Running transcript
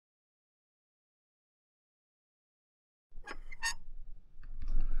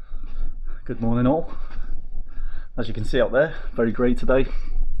Good morning all. As you can see out there, very grey today,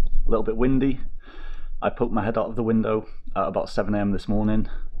 a little bit windy. I poked my head out of the window at about 7 AM this morning,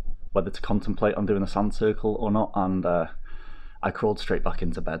 whether to contemplate on doing a sand circle or not, and I crawled straight back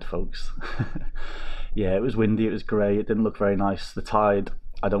into bed, folks. Yeah, it was windy, it was grey, it didn't look very nice. The tide,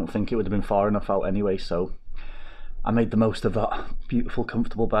 I don't think it would have been far enough out anyway, so I made the most of that beautiful,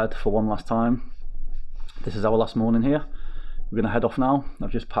 comfortable bed for one last time. This is our last morning here. We're going to head off now.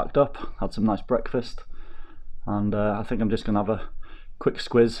 I've just packed up, had some nice breakfast, and I think I'm just going to have a quick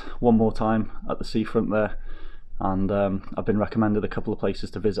squiz one more time at the seafront there. And I've been recommended a couple of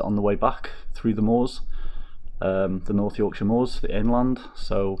places to visit on the way back through the moors, the North Yorkshire Moors, the inland.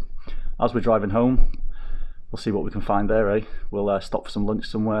 So as we're driving home, we'll see what we can find there, eh? We'll stop for some lunch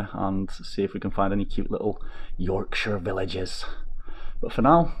somewhere and see if we can find any cute little Yorkshire villages. But for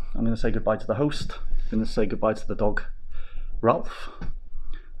now, I'm going to say goodbye to the host. I'm going to say goodbye to the dog, Ralph,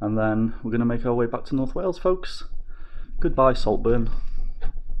 and then we're going to make our way back to North Wales, folks. Goodbye, Saltburn.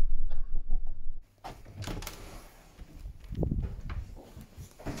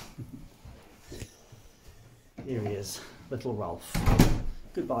 Here he is, little Ralph.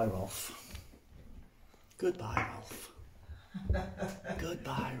 Goodbye, Ralph. Goodbye, Ralph.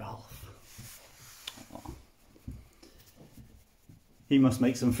 Goodbye, Ralph. Oh. He must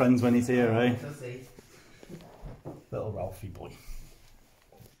make some friends when he's here, eh? Does he? Little Ralphie boy.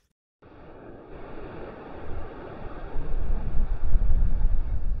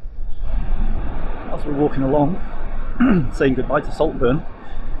 As we're walking along, saying goodbye to Saltburn,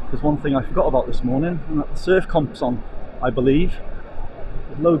 there's one thing I forgot about this morning, and that the surf comp's on, I believe.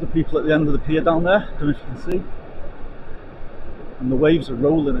 There's loads of people at the end of the pier down there, don't know if you can see. And the waves are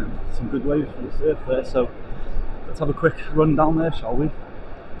rolling in, some good waves for the surf there, so let's have a quick run down there, shall we?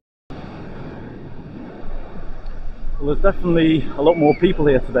 Well, there's definitely a lot more people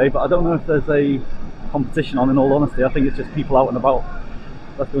here today, but I don't know if there's a competition on, in all honesty. I think it's just people out and about.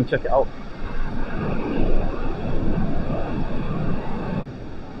 Let's go and check it out.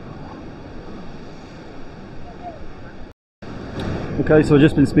 Okay, so I've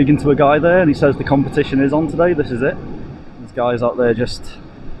just been speaking to a guy there and he says the competition is on today. This is it. There's guys out there just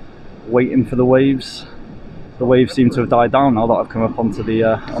waiting for the waves. The waves seem to have died down now that I've come up onto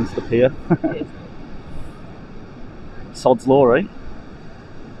the pier. Sod's law, eh?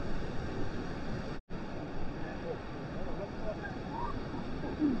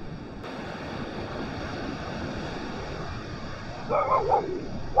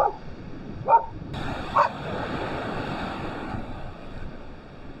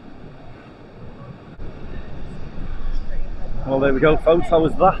 Well, there we go, folks. How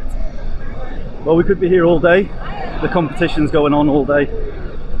was that? Well, we could be here all day. The competition's going on all day,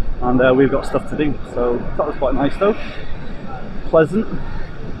 and we've got stuff to do. So that was quite nice, though. Pleasant.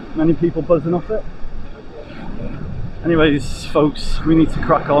 Many people buzzing off it. Anyways, folks, we need to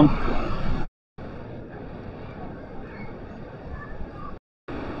crack on.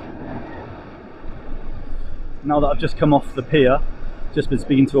 Now that I've just come off the pier, just been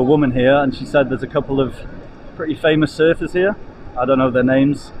speaking to a woman here, and she said there's a couple of pretty famous surfers here. I don't know their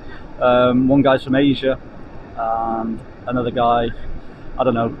names. One guy's from Asia, and another guy, I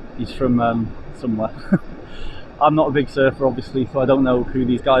don't know, he's from somewhere. I'm not a big surfer, obviously, so I don't know who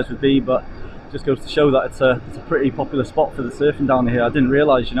these guys would be, but it just goes to show that it's a pretty popular spot for the surfing down here. I didn't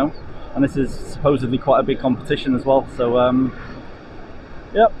realise, you know, and this is supposedly quite a big competition as well. So,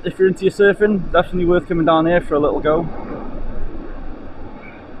 yeah, if you're into your surfing, definitely worth coming down here for a little go.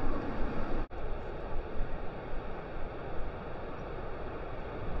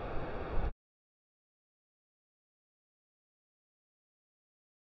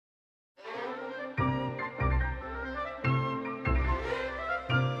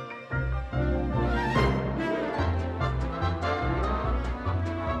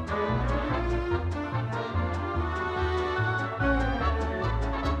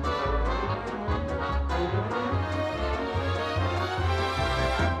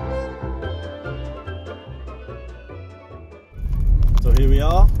 So here we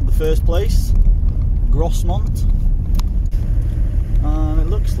are, the first place, Grosmont, and it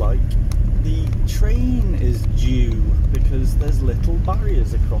looks like the train is due because there's little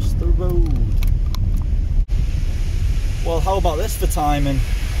barriers across the road. Well, how about this for timing?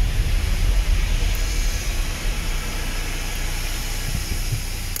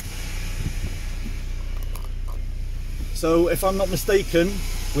 So if I'm not mistaken,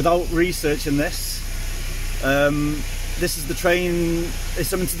 without researching this, this is the train, it's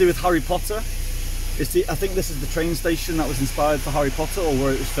something to do with Harry Potter. I think this is the train station that was inspired for Harry Potter, or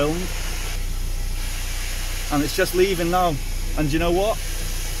where it was filmed. And it's just leaving now. And you know what?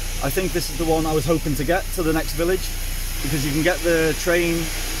 I think this is the one I was hoping to get to the next village, because you can get the train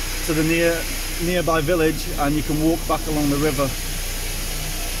to the nearby village and you can walk back along the river.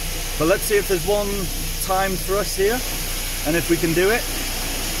 But let's see if there's one timed for us here, and if we can do it,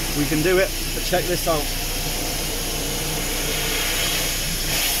 we can do it. But check this out.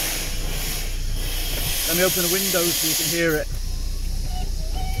 Let me open the window so you can hear it.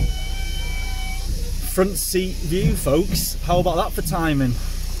 Front seat view, folks. How about that for timing?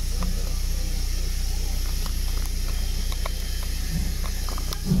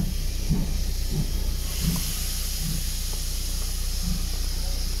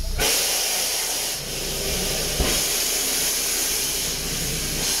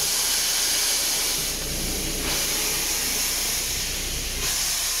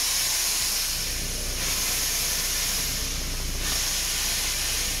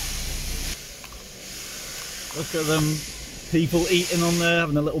 Look at them, people eating on there,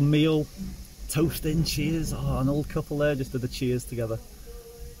 having a little meal, toasting, cheers. Oh, an old couple there just did the cheers together.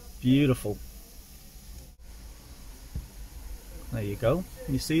 Beautiful. There you go.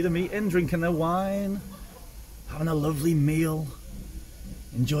 You see them eating, drinking their wine, having a lovely meal,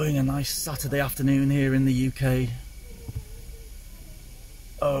 enjoying a nice Saturday afternoon here in the UK.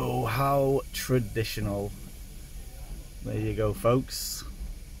 Oh, how traditional. There you go, folks.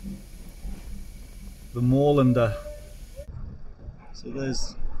 The Moorlander. So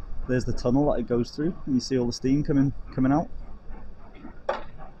there's the tunnel that it goes through, and you see all the steam coming out.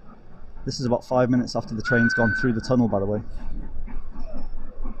 This is about 5 minutes after the train's gone through the tunnel, by the way.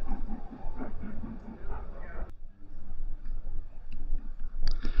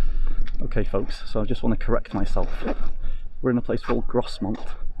 Okay folks, so I just want to correct myself. We're in a place called Grosmont,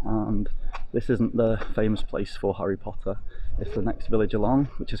 and this isn't the famous place for Harry Potter. It's the next village along,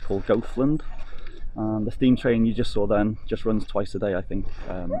 which is called Goathland. And the steam train you just saw then just runs twice a day, I think.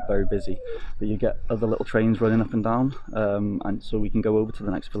 Very busy, but you get other little trains running up and down, and so we can go over to the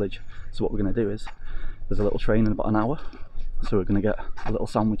next village. So what we're going to do is, there's a little train in about an hour, so we're going to get a little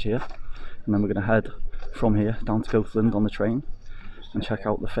sandwich here, and then we're going to head from here down to Goathland on the train and check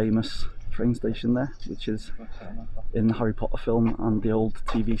out the famous train station there, which is in the Harry Potter film and the old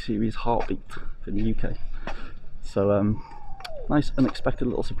TV series Heartbeat in the UK. So nice unexpected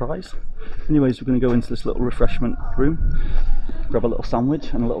little surprise. Anyways, we're going to go into this little refreshment room, grab a little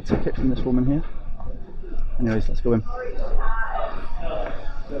sandwich and a little ticket from this woman here. Anyways, let's go in.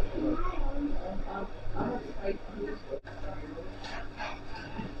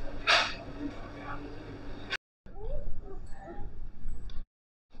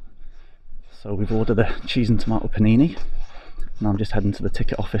 So we've ordered a cheese and tomato panini. Now I'm just heading to the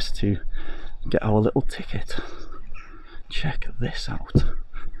ticket office to get our little ticket. Check this out.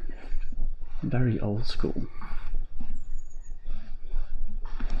 Very old school.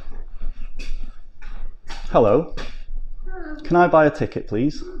 Hello. Can I buy a ticket,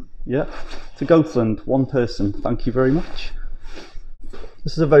 please? Yeah. To Goathland, one person. Thank you very much.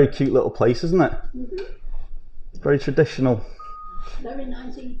 This is a very cute little place, isn't it? Mm-hmm. Very traditional. Very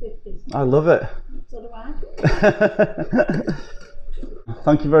 1950s. I love it. So do I.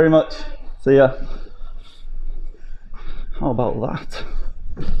 Thank you very much. See ya. How about that?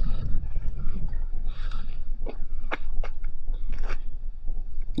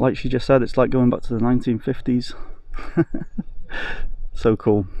 Like she just said, it's like going back to the 1950s. So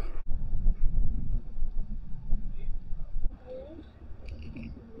cool.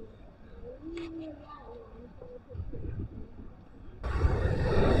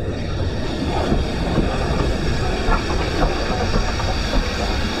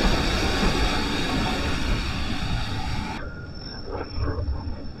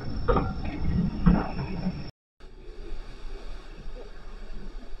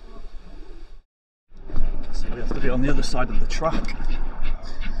 On the other side of the track.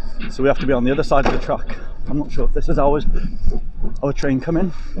 So we have to be on the other side of the track. I'm not sure if this is our train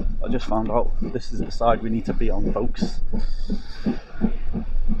coming. I just found out this is the side we need to be on, folks.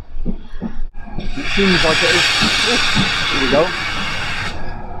 It seems like it is. Here we go.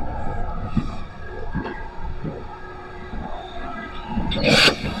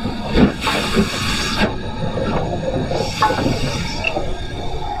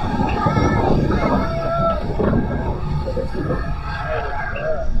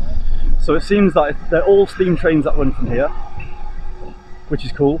 So it seems that they're all steam trains that run from here, which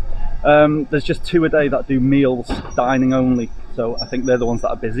is cool. There's just 2 a day that do meals, dining only, so I think they're the ones that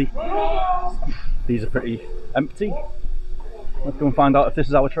are busy. These are pretty empty. Let's go and find out if this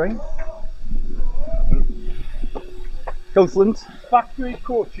is our train. Goathland. Factory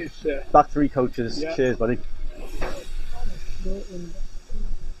coaches, sir. Factory coaches. Yeah. Cheers, buddy.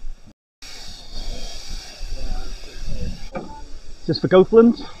 this for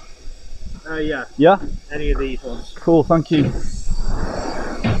Goathland? Yeah. Yeah? Any of these ones. Cool, thank you.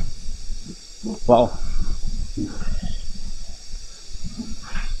 Wow.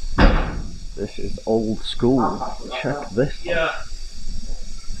 This is old school. Check this. Yeah.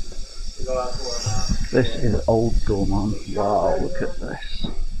 This is old school, man. Wow, look at this.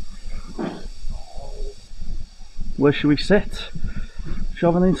 Where should we sit? Should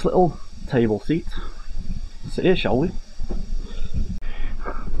we have a nice little table seat? Sit here, shall we?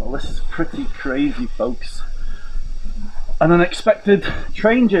 Well, this is pretty crazy, folks. An unexpected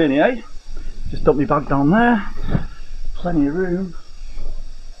train journey, eh? Just dump my bag down there. Plenty of room.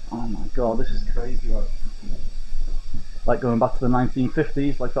 Oh my god, this is crazy, right? Like going back to the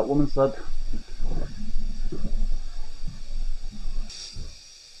 1950s, like that woman said.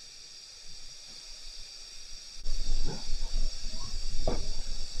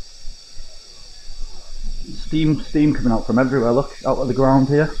 Steam coming out from everywhere. Look out at the ground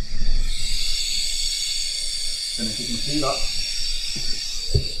here. Don't know if you can see that.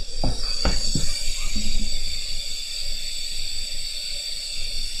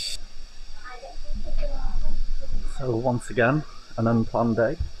 So once again, an unplanned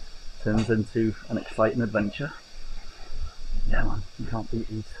day turns into an exciting adventure. Yeah man, you can't beat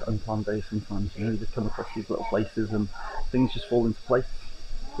these unplanned days sometimes, you know, you just come across these little places and things just fall into place.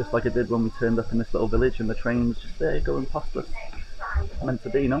 Just like it did when we turned up in this little village and the train was just there going past us. Meant to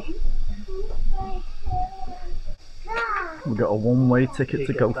be, no? We've got a one-way ticket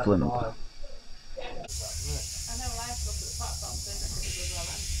to Goathland.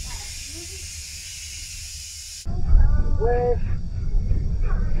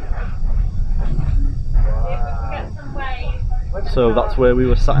 So that's where we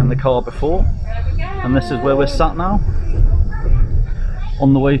were sat in the car before, and this is where we're sat now,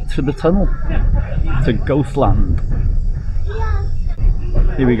 on the way to the tunnel, to Goathland.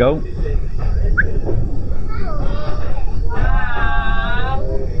 Here we go.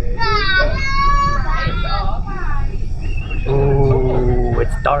 Oh,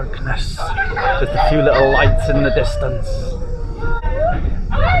 it's darkness. Just a few little lights in the distance.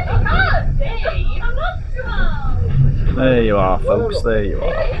 There you are, folks, there you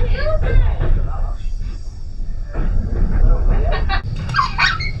are.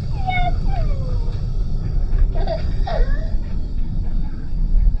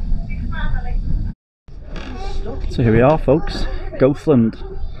 So here we are, folks, Goathland.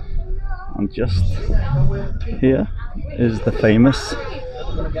 And just here is the famous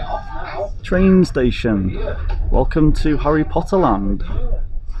train station. Welcome to Harry Potter Land,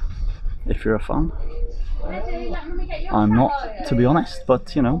 if you're a fan. I'm not, to be honest,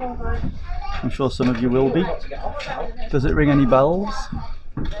 but you know, I'm sure some of you will be. Does it ring any bells?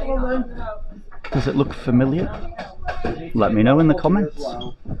 Does it look familiar? Let me know in the comments.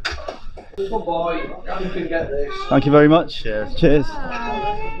 Thank you very much. Cheers. Cheers.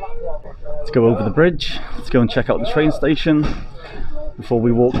 Let's go over the bridge. Let's go and check out the train station before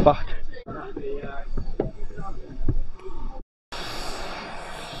we walk back.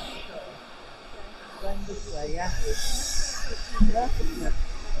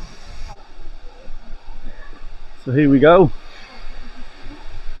 So here we go.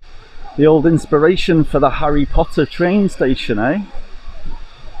 The old inspiration for the Harry Potter train station, eh?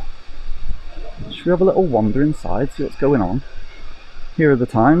 Should we have a little wander inside, see what's going on? Here are the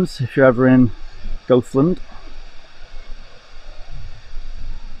times, if you're ever in Goathland.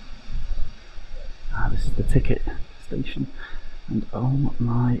 Ah, this is the ticket station. And oh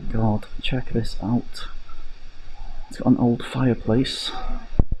my god, check this out. It's got an old fireplace.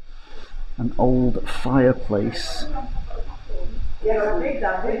 An old fireplace.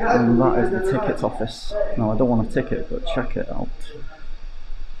 And that is the ticket office. No, I don't want a ticket, but check it out.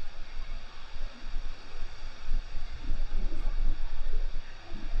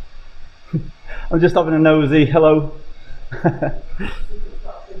 I'm just having a nosy. Hello. Some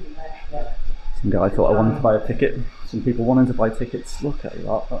guy thought I wanted to buy a ticket. Some people wanted to buy tickets. Look at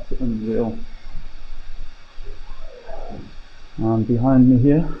that, that's unreal. And behind me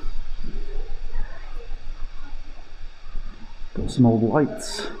here, got some old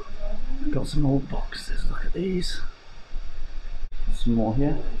lights, got some old boxes, look at these. Some more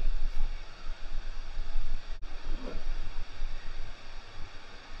here.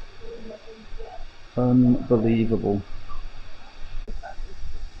 Unbelievable.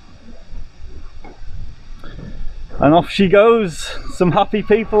 And off she goes. Some happy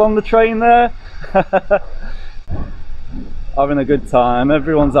people on the train there. Having a good time.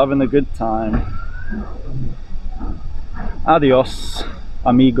 Everyone's having a good time. Adios,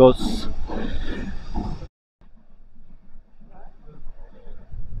 amigos.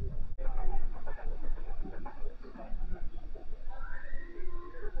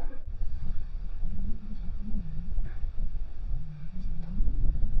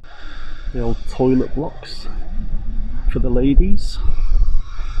 The old toilet blocks for the ladies.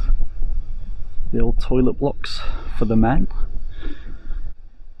 The old toilet blocks for the men.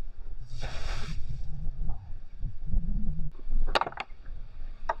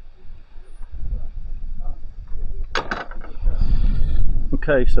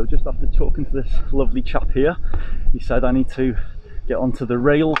 Okay, so just after talking to this lovely chap here, he said I need to get onto the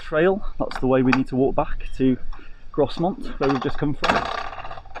rail trail. That's the way we need to walk back to Grosmont, where we've just come from.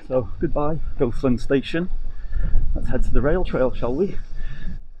 So goodbye, Goathland station. Let's head to the rail trail, shall we?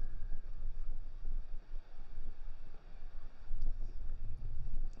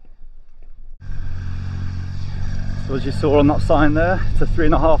 So as you saw on that sign there, it's a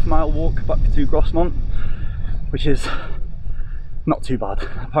 3.5 mile walk back to Grosmont, which is not too bad.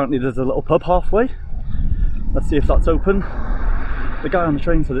 Apparently there's a little pub halfway. Let's see if that's open. The guy on the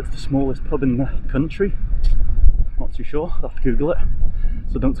train said it's the smallest pub in the country. Not too sure, I'll have to Google it,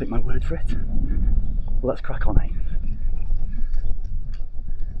 so don't take my word for it. Let's crack on, eh?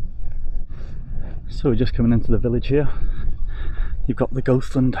 So we're just coming into the village here. You've got the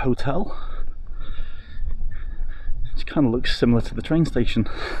Goathland Hotel, which kind of looks similar to the train station.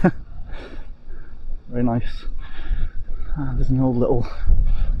 Very nice. There's an old little,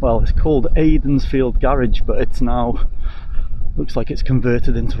 well, it's called Aidensfield Garage, but it's now, looks like it's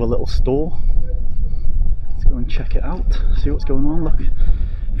converted into a little store. Let's go and check it out, see what's going on. Look,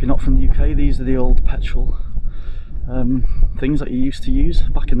 if you're not from the UK, these are the old petrol things that you used to use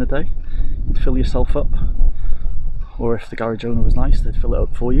back in the day. You'd fill yourself up, or if the garage owner was nice, they'd fill it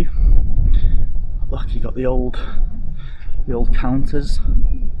up for you. Look, you got the old counters.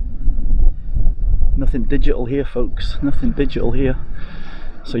 Nothing digital here, folks, nothing digital here.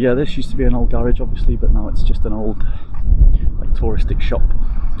 So yeah, this used to be an old garage obviously, but now it's just an old like touristic shop.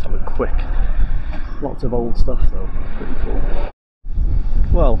 Let's have a quick. Lots of old stuff though, pretty cool.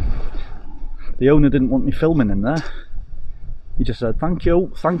 Well, the owner didn't want me filming in there. He just said thank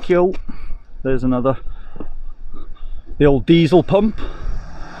you, thank you. There's another, the old diesel pump.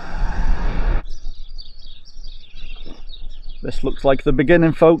 This looks like the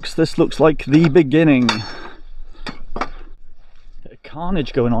beginning, folks. This looks like the beginning. Bit of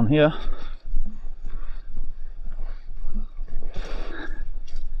carnage going on here.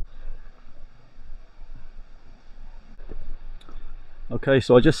 Okay,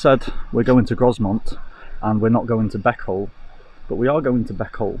 so I just said we're going to Grosmont and we're not going to Beckhole, but we are going to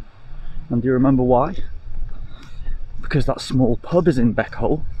Beckhole. And do you remember why? Because that small pub is in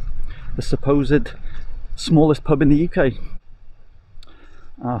Beckhole, the supposed smallest pub in the UK.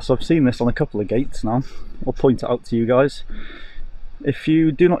 So I've seen this on a couple of gates now. I'll point it out to you guys. If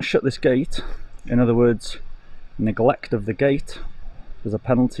you do not shut this gate, in other words, neglect of the gate, there's a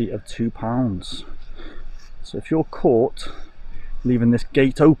penalty of £2. So if you're caught leaving this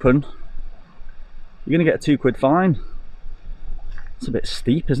gate open, you're going to get a £2 fine. It's a bit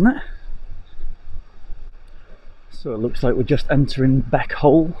steep, isn't it? So it looks like we're just entering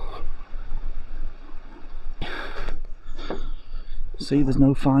Beckhole. See, there's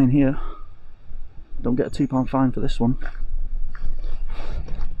no fine here. Don't get a £2 fine for this one.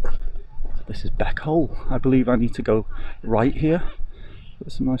 This is Beckhole. I believe I need to go right here.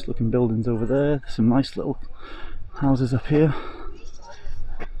 There's some nice looking buildings over there. There's some nice little houses up here.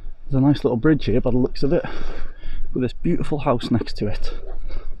 There's a nice little bridge here by the looks of it, with this beautiful house next to it.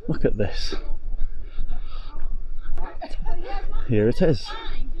 Look at this. Here it is.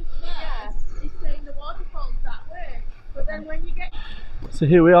 So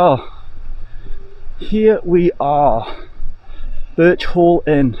here we are. Here we are. Birch Hall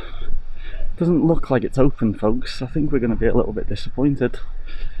Inn. Doesn't look like it's open, folks. I think we're going to be a little bit disappointed.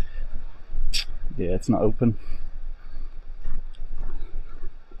 Yeah, it's not open.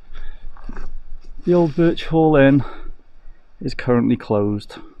 The old Birch Hall Inn is currently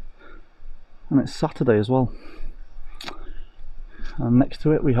closed, and it's Saturday as well. And next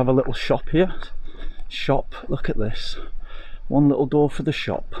to it we have a little shop here. Shop, look at this. One little door for the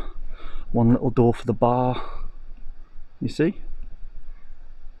shop, one little door for the bar. You see?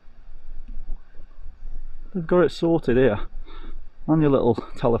 They've got it sorted here. And your little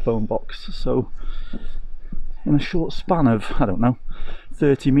telephone box. So in a short span of, I don't know,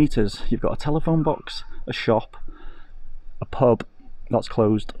 30 metres, you've got a telephone box, a shop, a pub that's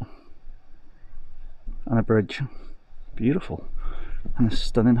closed, and a bridge. Beautiful. And a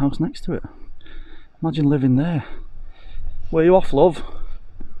stunning house next to it. Imagine living there. Where you off, love?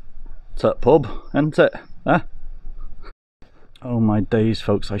 It's that pub, isn't it? Eh? Oh my days,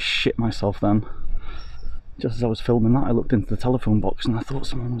 folks, I shit myself then. Just as I was filming that, I looked into the telephone box and I thought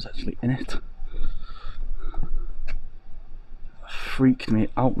someone was actually in it. freaked me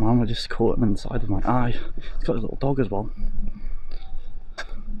out, man. I just caught him inside of my eye. He's got his little dog as well.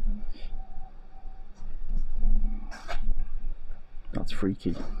 That's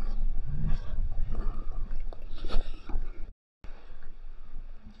freaky.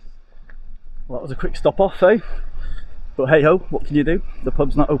 Well, that was a quick stop off, eh? But hey ho, what can you do? The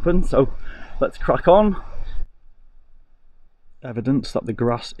pub's not open, so let's crack on. Evidence that the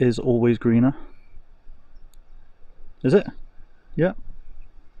grass is always greener. Is it? Yeah.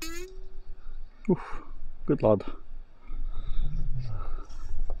 Oof, good lad.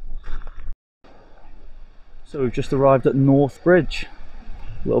 So we've just arrived at North Bridge.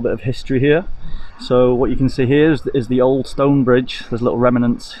 A little bit of history here. So what you can see here is the old stone bridge. There's little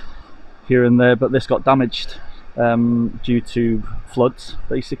remnants here and there, but this got damaged due to floods,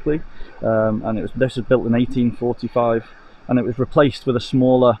 basically. And this was built in 1845, and it was replaced with a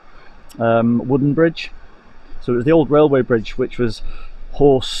smaller wooden bridge. So it was the old railway bridge, which was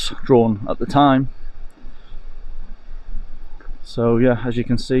horse drawn at the time. So yeah, as you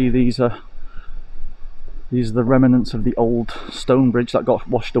can see, these are the remnants of the old stone bridge that got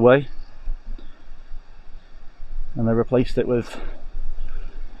washed away, and they replaced it with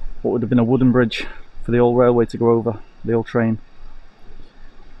what would have been a wooden bridge for the old railway to go over, the old train.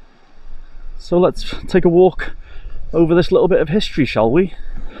 So let's take a walk over this little bit of history, shall we?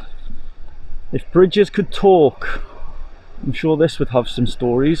 If bridges could talk, I'm sure this would have some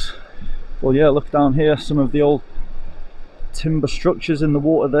stories. Well yeah, look down here, some of the old timber structures in the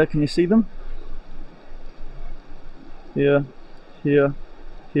water there, can you see them? Here, here,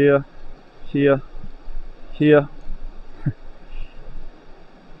 here, here, here.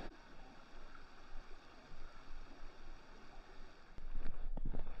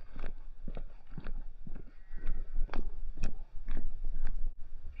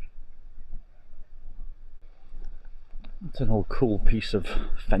 It's an old cool piece of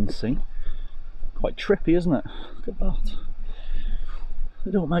fencing. Quite trippy, isn't it? Look at that.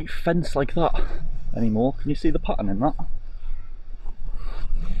 They don't make fence like that anymore. Can you see the pattern in that?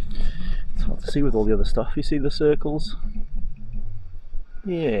 It's hard to see with all the other stuff. You see the circles?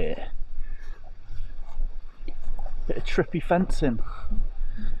 Yeah. Bit of trippy fencing.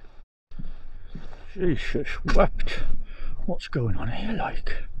 Jesus wept. What's going on here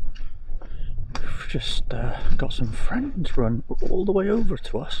like? We've just got some friends run all the way over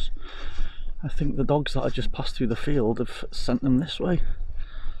to us. I think the dogs that I just passed through the field have sent them this way.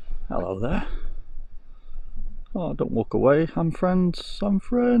 Hello there. Oh, don't walk away. I'm friends. I'm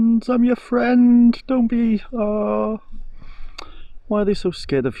friends. I'm your friend. Don't be. Why are they so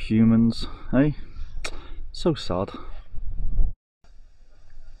scared of humans? Eh? So sad.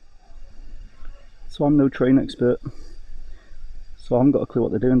 So I'm no train expert. So I haven't got a clue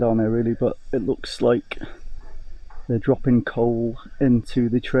what they're doing down there really, but it looks like they're dropping coal into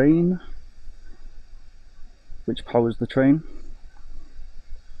the train, which powers the train,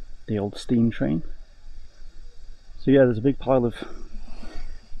 the old steam train. So yeah, there's a big pile of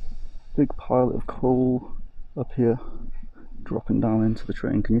coal up here dropping down into the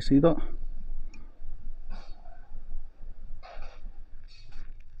train. Can you see that?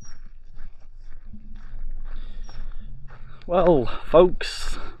 Well,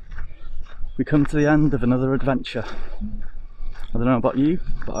 folks, we come to the end of another adventure. I don't know about you,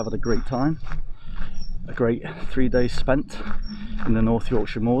 but I've had a great time. A great 3 days spent in the North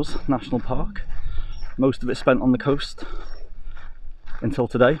Yorkshire Moors National Park. Most of it spent on the coast until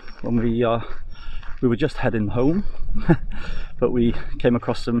today, when we were just heading home. But we came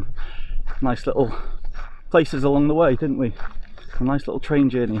across some nice little places along the way, didn't we? A nice little train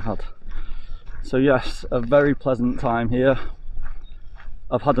journey had. So yes, a very pleasant time here.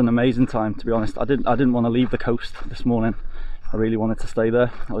 I've had an amazing time, to be honest. I didn't want to leave the coast this morning. I really wanted to stay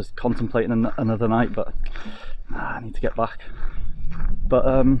there. I was contemplating another night, but I need to get back. But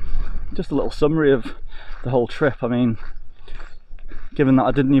just a little summary of the whole trip. I mean, given that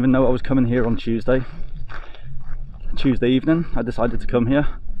I didn't even know I was coming here on Tuesday evening, I decided to come here.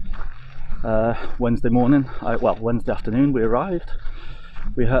 Wednesday morning, Wednesday afternoon we arrived.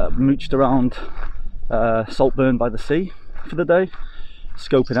 We mooched around Saltburn by the sea for the day,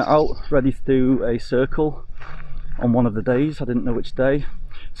 scoping it out, ready to do a circle on one of the days. I didn't know which day,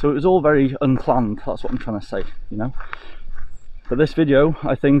 so it was all very unplanned. That's what I'm trying to say, you know. But this video,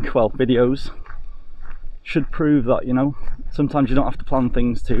 I think, well, videos should prove that, you know, sometimes you don't have to plan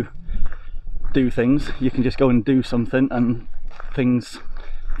things to do things. You can just go and do something and things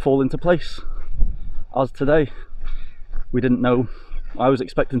fall into place. As today, we didn't know. I was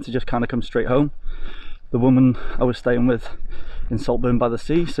expecting to just kind of come straight home. The woman I was staying with in Saltburn by the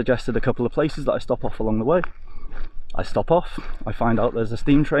sea suggested a couple of places that I stop off along the way. I stop off, I find out there's a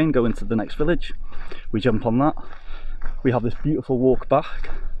steam train going to the next village, we jump on that, we have this beautiful walk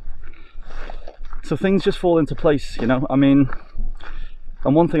back. So things just fall into place, you know. I mean,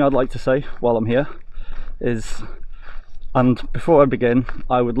 and one thing I'd like to say while I'm here is, and before I begin,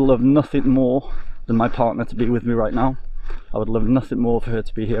 I would love nothing more than my partner to be with me right now. I would love nothing more for her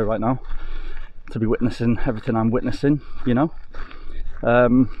to be here right now, to be witnessing everything I'm witnessing, you know.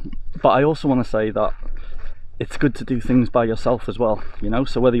 But I also want to say that it's good to do things by yourself as well, you know.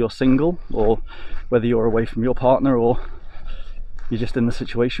 So whether you're single or whether you're away from your partner, or you're just in the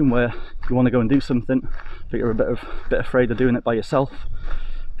situation where you want to go and do something but you're a bit afraid of doing it by yourself.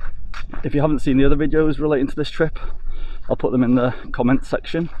 If you haven't seen the other videos relating to this trip, I'll put them in the comment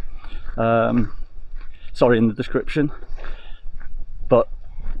section, sorry, in the description. But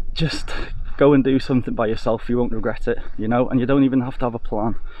just go and do something by yourself, you won't regret it, you know. And you don't even have to have a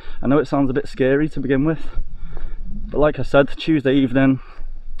plan. I know it sounds a bit scary to begin with, but like I said, Tuesday evening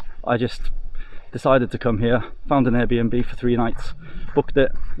I just decided to come here, found an Airbnb for 3 nights, booked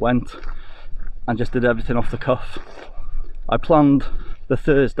it, went, and just did everything off the cuff. I planned the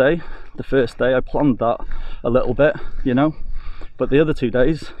Thursday, the first day, I planned that a little bit, you know, but the other 2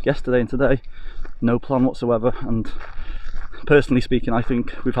 days, yesterday and today, no plan whatsoever. And personally speaking, I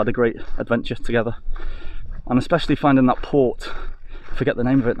think we've had a great adventure together, and especially finding that port, forget the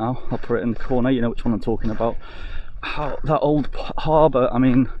name of it now, I'll put it in the corner, you know which one I'm talking about. How that old harbour, I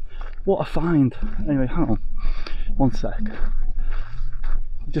mean, what a find. Anyway, hang on one sec,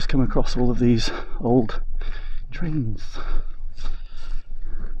 I've just come across all of these old trains.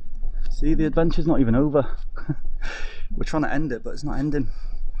 See, the adventure's not even over. We're trying to end it, but it's not ending.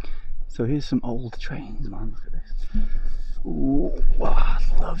 So here's some old trains, man, look at this. Ooh, wow,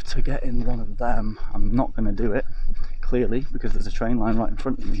 I'd love to get in one of them. I'm not going to do it, clearly, because there's a train line right in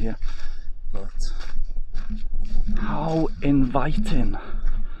front of me here. But how inviting.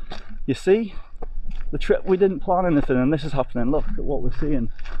 You see, the trip, we didn't plan anything and this is happening. Look at what we're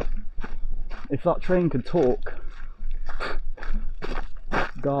seeing. If that train could talk,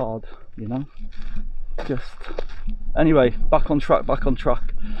 God, you know. Just anyway, back on track.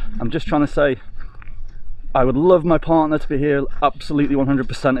 I'm just trying to say, I would love my partner to be here, absolutely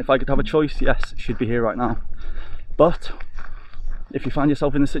 100%. If I could have a choice, yes, she'd be here right now. But if you find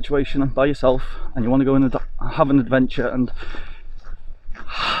yourself in a situation by yourself and you want to go and have an adventure, and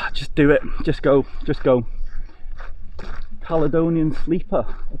just do it, just go. Caledonian Sleeper,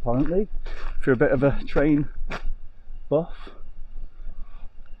 apparently, if you're a bit of a train buff.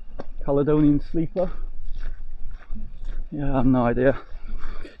 Caledonian Sleeper, yeah, I have no idea.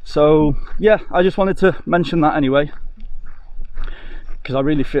 So yeah, I just wanted to mention that anyway, because I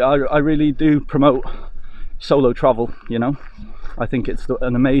really feel I really do promote solo travel, you know. I think it's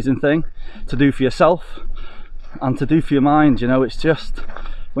an amazing thing to do for yourself and to do for your mind, you know. It's just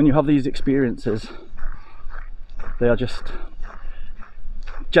when you have these experiences, they are just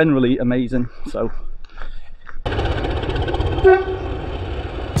generally amazing. So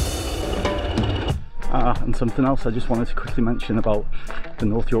and something else I just wanted to quickly mention about the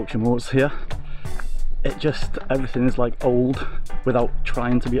North Yorkshire Moors here. It just, everything is like old without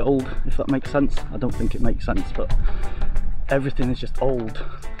trying to be old, if that makes sense. I don't think it makes sense, but everything is just old,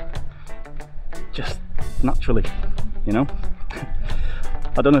 just naturally, you know.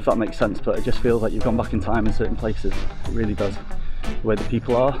 I don't know if that makes sense, but it just feels like you've gone back in time in certain places. It really does. The way the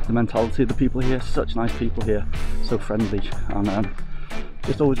people are, the mentality of the people here, such nice people here, so friendly, and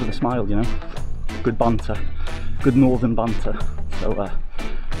just always with a smile, you know. Good banter, good northern banter. So I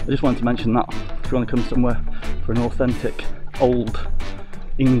just wanted to mention that if you want to come somewhere for an authentic old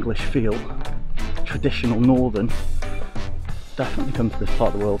English feel, traditional northern, definitely come to this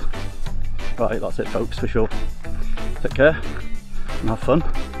part of the world. Right, that's it folks, for sure. Take care and have fun.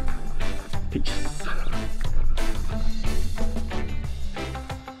 Peace.